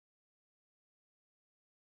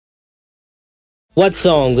What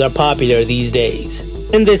songs are popular these days?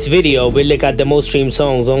 In this video, we look at the most streamed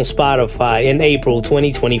songs on Spotify in April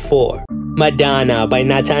 2024. Madonna by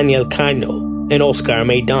Nathaniel Cano and Oscar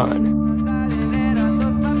Maydon.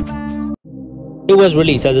 It was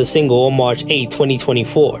released as a single on March 8,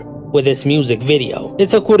 2024, with its music video.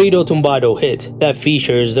 It's a corrido tumbado hit that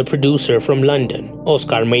features the producer from London,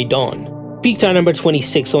 Oscar Maydon. Peaked at number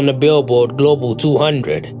 26 on the Billboard Global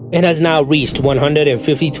 200 and has now reached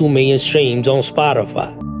 152 million streams on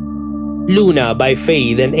Spotify. Luna by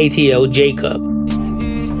Faith and ATL Jacob.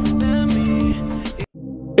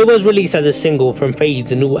 It was released as a single from Faith's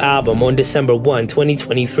new album on December 1,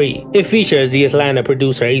 2023. It features the Atlanta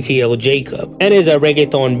producer ATL Jacob and is a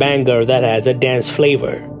reggaeton banger that has a dance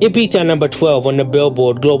flavor. It peaked at number 12 on the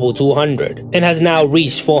Billboard Global 200 and has now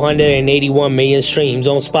reached 481 million streams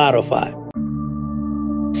on Spotify.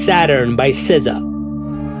 Saturn by SZA.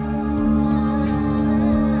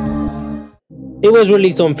 It was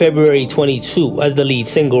released on February 22 as the lead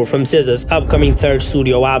single from SZA's upcoming third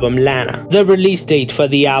studio album, Lana. The release date for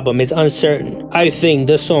the album is uncertain. I think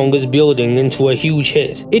the song is building into a huge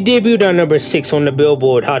hit. It debuted at number 6 on the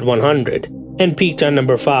Billboard Hot 100 and peaked at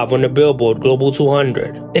number 5 on the Billboard Global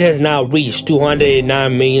 200. It has now reached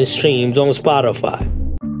 209 million streams on Spotify.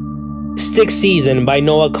 Stick Season by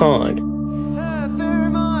Noah Kahan.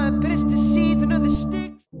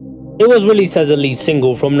 It was released as a lead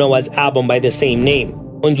single from Noah's album by the same name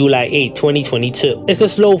on July 8, 2022. It's a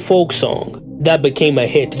slow folk song that became a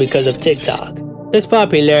hit because of TikTok. Its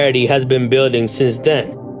popularity has been building since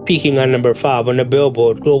then, peaking at number 5 on the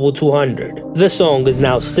Billboard Global 200. The song is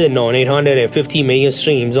now sitting on 850 million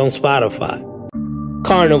streams on Spotify.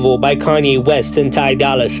 Carnival by Kanye West and Ty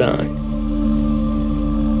Dolla $ign.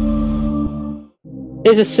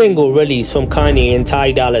 It's a single released from Kanye and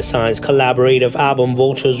Ty Dolla $ign's collaborative album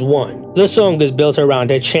Vultures 1. The song is built around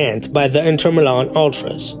a chant by the Inter Milan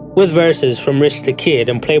Ultras, with verses from Rich the Kid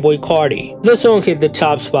and Playboi Carti. The song hit the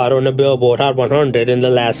top spot on the Billboard Hot 100 in the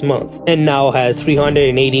last month, and now has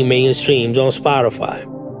 380 million streams on Spotify.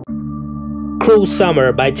 Cruel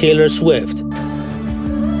Summer by Taylor Swift.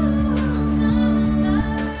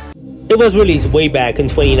 It was released way back in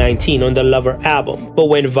 2019 on the Lover album, but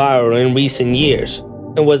went viral in recent years,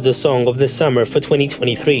 and was the song of the summer for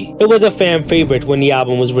 2023. It was a fan favorite when the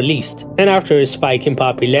album was released, and after a spike in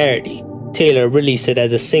popularity, Taylor released it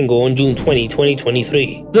as a single on June 20,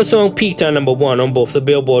 2023. The song peaked at number 1 on both the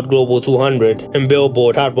Billboard Global 200 and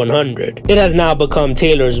Billboard Hot 100. It has now become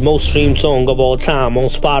Taylor's most streamed song of all time on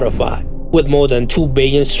Spotify, with more than 2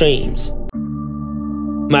 billion streams.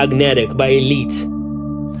 Magnetic by Elite.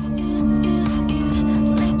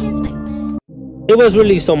 It was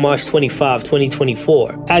released on March 25,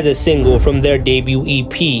 2024 as a single from their debut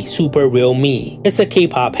EP, Super Real Me. It's a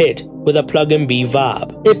K-pop hit with a plug-and-B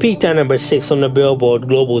vibe. It peaked at number 6 on the Billboard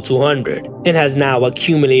Global 200 and has now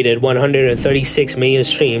accumulated 136 million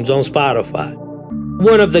streams on Spotify.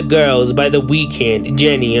 One of the Girls by The Weeknd,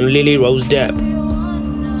 Jennie and Lily Rose Depp.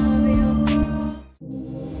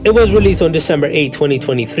 It was released on December 8,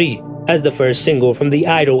 2023 as the first single from the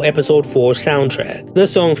Idol Episode 4 soundtrack. The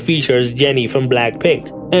song features Jennie from Blackpink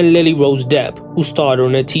and Lily Rose Depp, who starred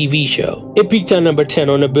on a TV show. It peaked at number 10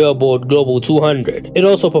 on the Billboard Global 200. It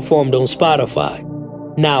also performed on Spotify,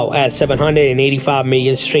 now at 785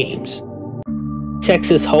 million streams.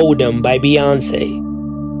 Texas Hold'em by Beyonce.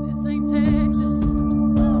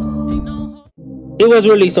 It was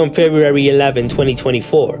released on February 11,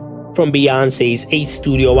 2024 from Beyonce's 8th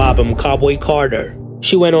studio album, Cowboy Carter.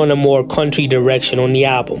 She went on a more country direction on the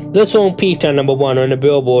album. The song peaked at number 1 on the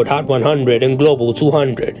Billboard Hot 100 and Global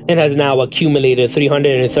 200 and has now accumulated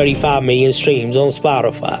 335 million streams on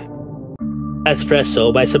Spotify.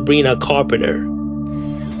 Espresso by Sabrina Carpenter.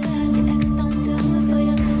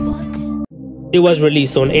 It was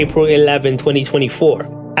released on April 11,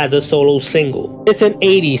 2024 as a solo single. It's an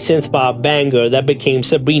 80s synth-pop banger that became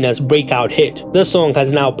Sabrina's breakout hit. The song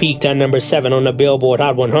has now peaked at number 7 on the Billboard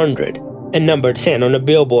Hot 100 and number 10 on the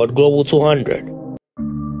Billboard Global 200.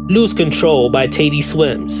 Lose Control by Teddy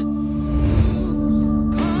Swims.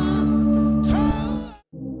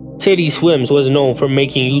 Teddy Swims was known for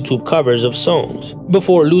making YouTube covers of songs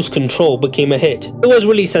before Lose Control became a hit. It was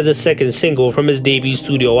released as a second single from his debut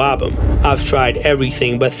studio album, I've Tried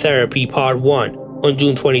Everything But Therapy Part 1, on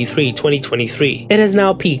June 23, 2023. It has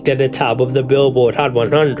now peaked at the top of the Billboard Hot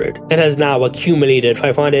 100 and has now accumulated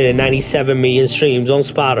 597 million streams on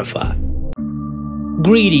Spotify.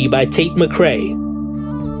 Greedy by Tate McRae.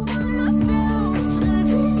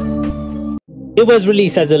 It was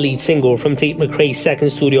released as the lead single from Tate McRae's second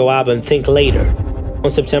studio album, Think Later.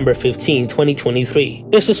 on September 15, 2023.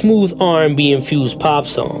 It's a smooth R&B infused pop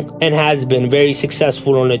song and has been very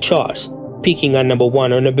successful on the charts, peaking at number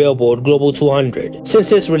 1 on the Billboard Global 200.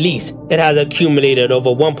 Since its release, it has accumulated over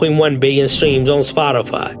 1.1 billion streams on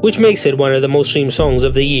Spotify, which makes it one of the most streamed songs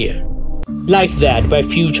of the year. Like That by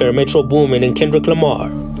Future, Metro Boomin, and Kendrick Lamar.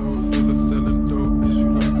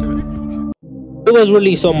 It was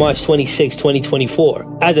released on March 26,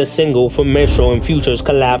 2024, as a single from Metro and Future's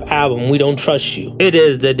collab album We Don't Trust You. It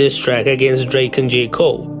is the diss track against Drake and J.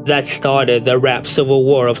 Cole that started the rap civil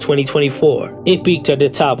war of 2024. It peaked at the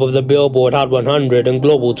top of the Billboard Hot 100 and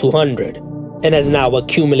Global 200, and has now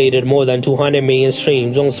accumulated more than 200 million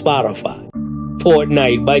streams on Spotify.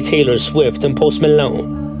 Fortnite by Taylor Swift and Post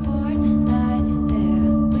Malone.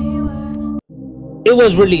 It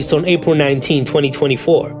was released on April 19,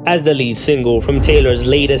 2024, as the lead single from Taylor's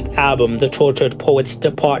latest album, The Tortured Poets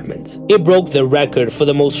Department. It broke the record for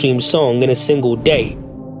the most streamed song in a single day,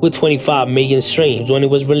 with 25 million streams when it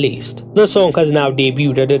was released. The song has now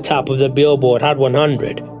debuted at the top of the Billboard Hot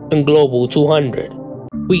 100 and Global 200.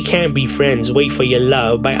 We Can't Be Friends, Wait for Your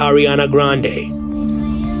Love by Ariana Grande.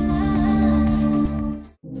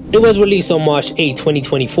 It was released on March 8,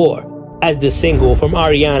 2024, as the single from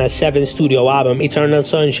Ariana's 7th studio album, Eternal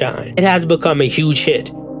Sunshine. It has become a huge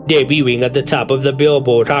hit, debuting at the top of the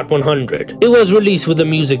Billboard Hot 100. It was released with a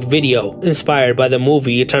music video inspired by the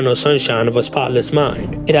movie Eternal Sunshine of a Spotless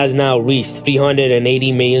Mind. It has now reached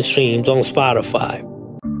 380 million streams on Spotify.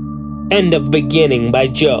 End of Beginning by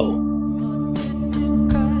Joe.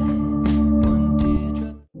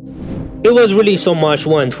 It was released on March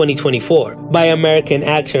 1, 2024, by American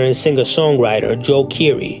actor and singer-songwriter Joe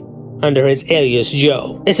Keery, under his alias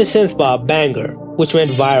Joe. It's a synth-pop banger, which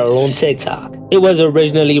went viral on TikTok. It was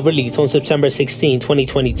originally released on September 16,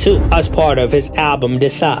 2022, as part of his album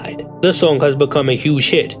Decide. The song has become a huge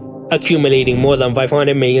hit, accumulating more than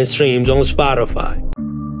 500 million streams on Spotify.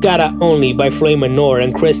 Gotta Only by Floyd Manor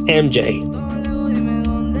and Chris MJ.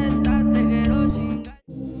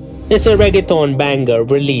 It's a reggaeton banger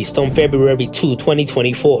released on February 2,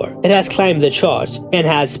 2024. It has climbed the charts and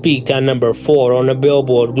has peaked at number 4 on the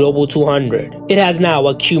Billboard Global 200. It has now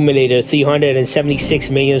accumulated 376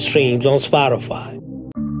 million streams on Spotify.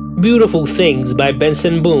 Beautiful Things by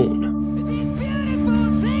Benson Boone.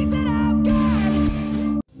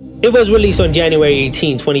 It was released on January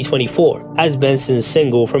 18, 2024, as Benson's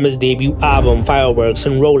single from his debut album Fireworks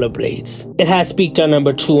and Rollerblades. It has peaked at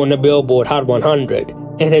number 2 on the Billboard Hot 100,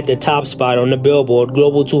 and hit the top spot on the Billboard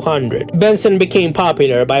Global 200. Benson became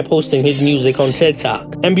popular by posting his music on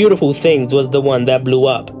TikTok, and Beautiful Things was the one that blew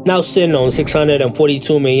up, now sitting on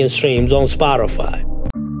 642 million streams on Spotify.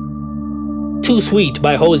 Too Sweet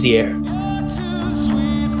by Hozier.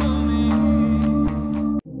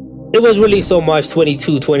 It was released on March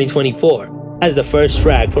 22, 2024, as the first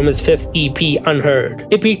track from his 5th EP, Unheard.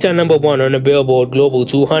 It peaked at number 1 on the Billboard Global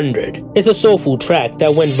 200. It's a soulful track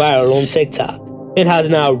that went viral on TikTok. It has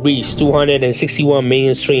now reached 261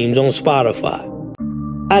 million streams on Spotify.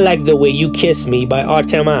 I Like the Way You Kiss Me by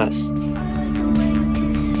Artemas.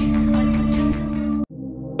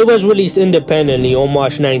 It was released independently on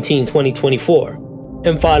March 19, 2024,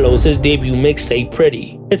 and follows his debut mixtape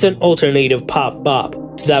Pretty. It's an alternative pop bop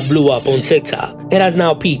that blew up on TikTok. It has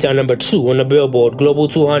now peaked at number 2 on the Billboard Global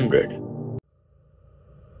 200.